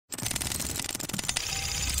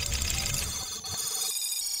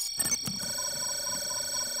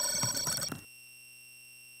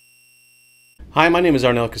Hi, my name is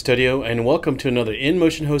Arnel Custodio and welcome to another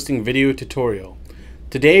InMotion Hosting video tutorial.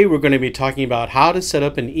 Today we're going to be talking about how to set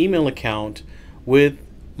up an email account with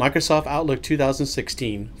Microsoft Outlook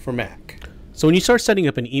 2016 for Mac. So when you start setting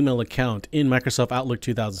up an email account in Microsoft Outlook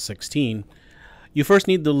 2016, you first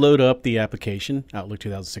need to load up the application Outlook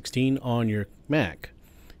 2016 on your Mac.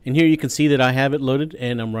 And here you can see that I have it loaded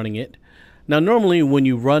and I'm running it. Now normally when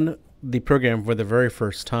you run the program for the very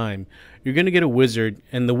first time, you're going to get a wizard,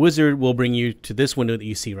 and the wizard will bring you to this window that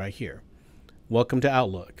you see right here. Welcome to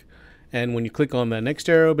Outlook. And when you click on that next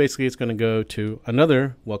arrow, basically it's going to go to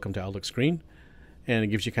another Welcome to Outlook screen, and it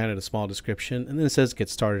gives you kind of a small description, and then it says Get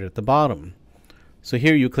Started at the bottom. So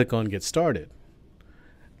here you click on Get Started.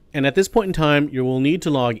 And at this point in time, you will need to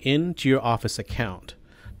log into your Office account.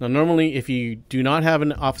 Now normally if you do not have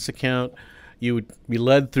an Office account, you would be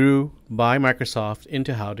led through by Microsoft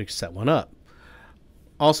into how to set one up.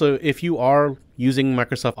 Also, if you are using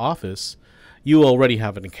Microsoft Office, you already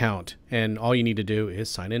have an account, and all you need to do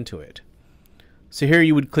is sign into it. So here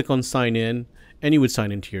you would click on Sign In, and you would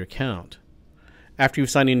sign into your account. After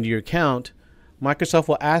you've signed into your account, Microsoft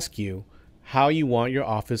will ask you how you want your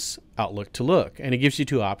Office Outlook to look, and it gives you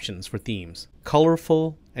two options for themes: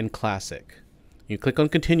 colorful and classic. You click on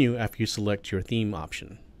Continue after you select your theme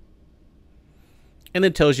option. And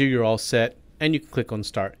it tells you you're all set, and you can click on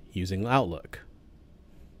Start Using Outlook.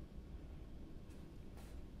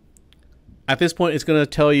 At this point, it's going to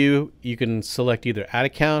tell you you can select either Add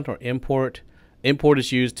Account or Import. Import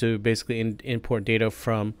is used to basically import data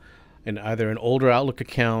from either an older Outlook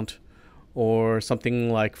account or something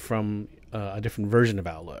like from a different version of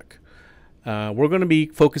Outlook. We're going to be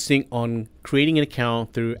focusing on creating an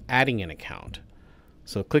account through adding an account.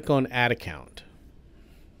 So click on Add Account.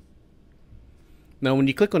 Now when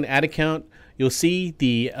you click on Add Account, you'll see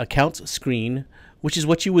the Accounts screen, which is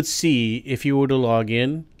what you would see if you were to log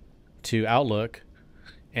in to Outlook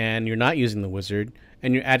and you're not using the wizard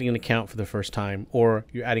and you're adding an account for the first time, or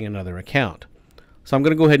you're adding another account. So I'm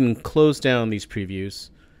going to go ahead and close down these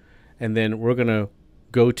previews, and then we're going to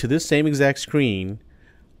go to this same exact screen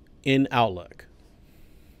in Outlook.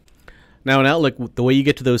 Now in Outlook, the way you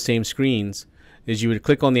get to those same screens is you would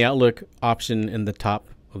click on the Outlook option in the top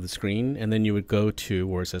of the screen, and then you would go to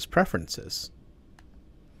where it says Preferences.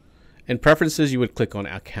 In Preferences, you would click on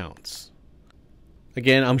Accounts.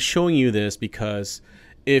 Again, I'm showing you this because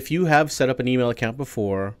if you have set up an email account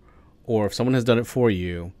before, or if someone has done it for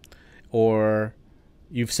you, or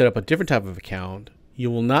you've set up a different type of account, you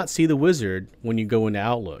will not see the wizard when you go into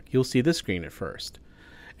Outlook. You'll see this screen at first.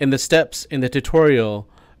 And the steps in the tutorial,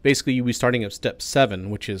 basically you'll be starting at step 7,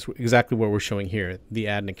 which is exactly what we're showing here, the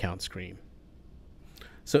Add an Account screen.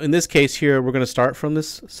 So in this case here, we're going to start from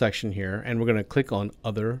this section here, and we're going to click on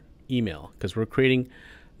Other Email, because we're creating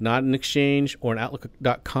not an Exchange or an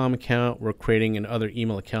Outlook.com account. We're creating an other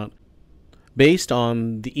email account based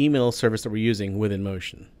on the email service that we're using with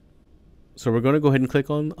InMotion. So we're going to go ahead and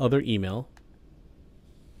click on Other Email,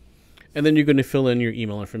 and then you're going to fill in your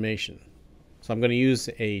email information. So I'm going to use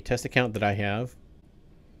a test account that I have.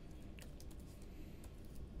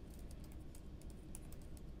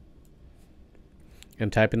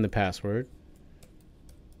 And type in the password.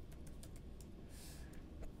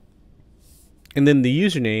 And then the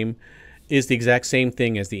username is the exact same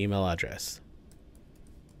thing as the email address.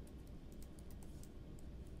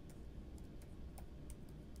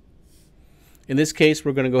 In this case,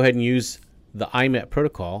 we're going to go ahead and use the IMAP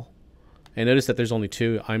protocol. And notice that there's only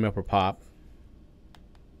two, IMAP or POP.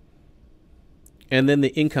 And then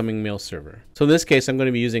the incoming mail server. So in this case, I'm going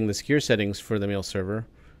to be using the secure settings for the mail server.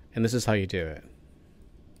 And this is how you do it.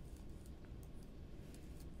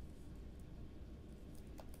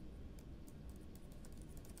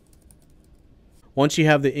 Once you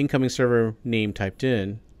have the incoming server name typed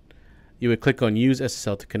in, you would click on Use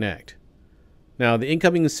SSL to connect. Now the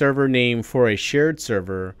incoming server name for a shared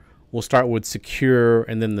server will start with secure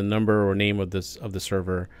and then the number or name of the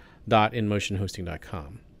server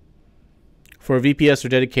 .inmotionhosting.com. For a VPS or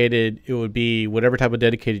dedicated, it would be whatever type of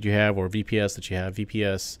dedicated you have or VPS that you have,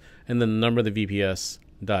 VPS, and then the number of the VPS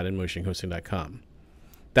 .inmotionhosting.com.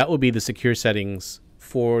 That will be the secure settings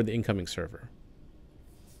for the incoming server.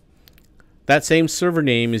 That same server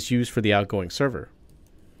name is used for the outgoing server.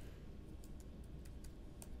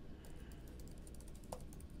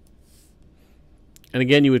 And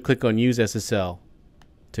again, you would click on Use SSL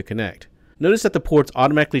to connect. Notice that the ports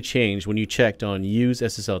automatically changed when you checked on Use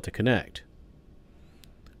SSL to connect.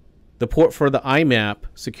 The port for the IMAP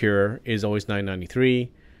secure is always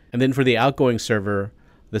 993, and then for the outgoing server,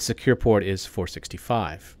 the secure port is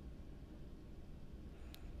 465.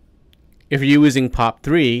 If you're using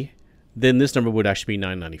POP3, then this number would actually be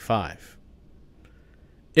 995.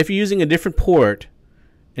 If you're using a different port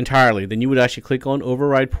entirely, then you would actually click on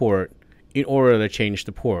Override Port in order to change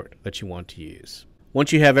the port that you want to use.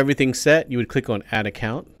 Once you have everything set, you would click on Add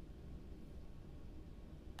Account.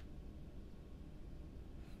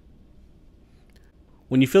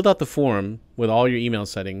 When you filled out the form with all your email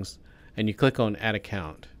settings and you click on Add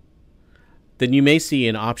Account, then you may see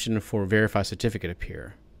an option for Verify Certificate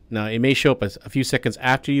appear. Now, it may show up a few seconds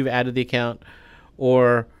after you've added the account,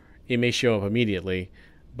 or it may show up immediately.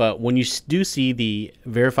 But when you do see the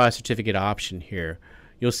Verify Certificate option here,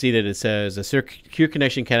 you'll see that it says a secure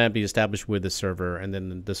connection cannot be established with the server, and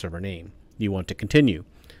then the server name. You want to continue.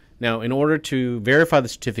 Now, in order to verify the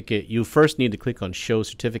certificate, you first need to click on Show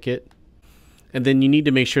Certificate, and then you need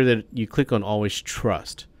to make sure that you click on Always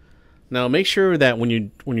Trust. Now, make sure that when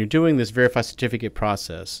you're doing this Verify Certificate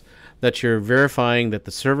process, that you're verifying that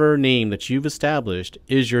the server name that you've established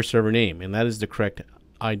is your server name, and that is the correct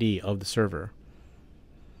ID of the server.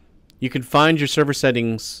 You can find your server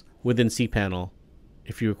settings within cPanel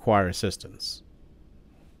if you require assistance.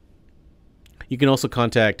 You can also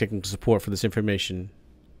contact technical support for this information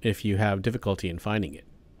if you have difficulty in finding it.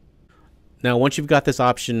 Now, once you've got this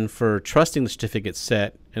option for trusting the certificate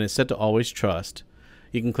set and it's set to Always Trust,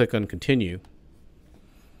 you can click on Continue.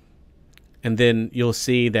 And then you'll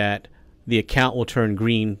see that the account will turn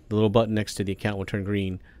green, the little button next to the account will turn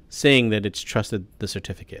green, saying that it's trusted the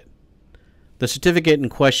certificate. The certificate in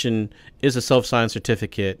question is a self-signed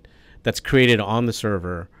certificate that's created on the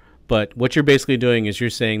server, but what you're basically doing is you're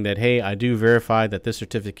saying that, hey, I do verify that this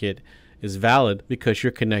certificate is valid because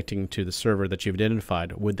you're connecting to the server that you've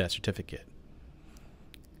identified with that certificate.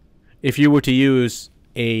 If you were to use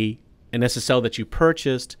an SSL that you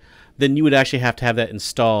purchased, then you would actually have to have that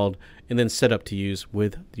installed and then set up to use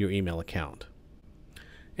with your email account.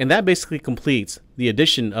 And that basically completes the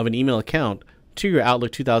addition of an email account to your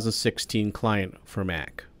Outlook 2016 client for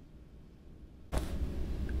Mac.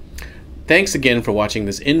 Thanks again for watching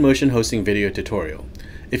this InMotion hosting video tutorial.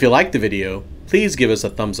 If you liked the video, please give us a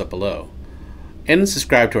thumbs up below and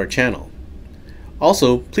subscribe to our channel.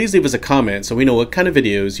 Also, please leave us a comment so we know what kind of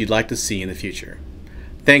videos you'd like to see in the future.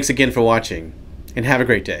 Thanks again for watching, and have a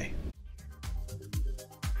great day.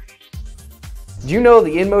 Do you know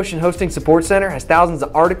the InMotion Hosting Support Center has thousands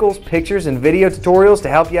of articles, pictures, and video tutorials to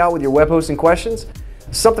help you out with your web hosting questions?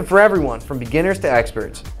 Something for everyone, from beginners to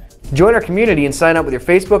experts. Join our community and sign up with your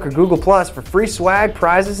Facebook or Google Plus for free swag,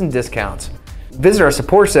 prizes, and discounts. Visit our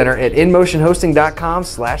support center at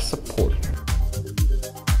inmotionhosting.com/support.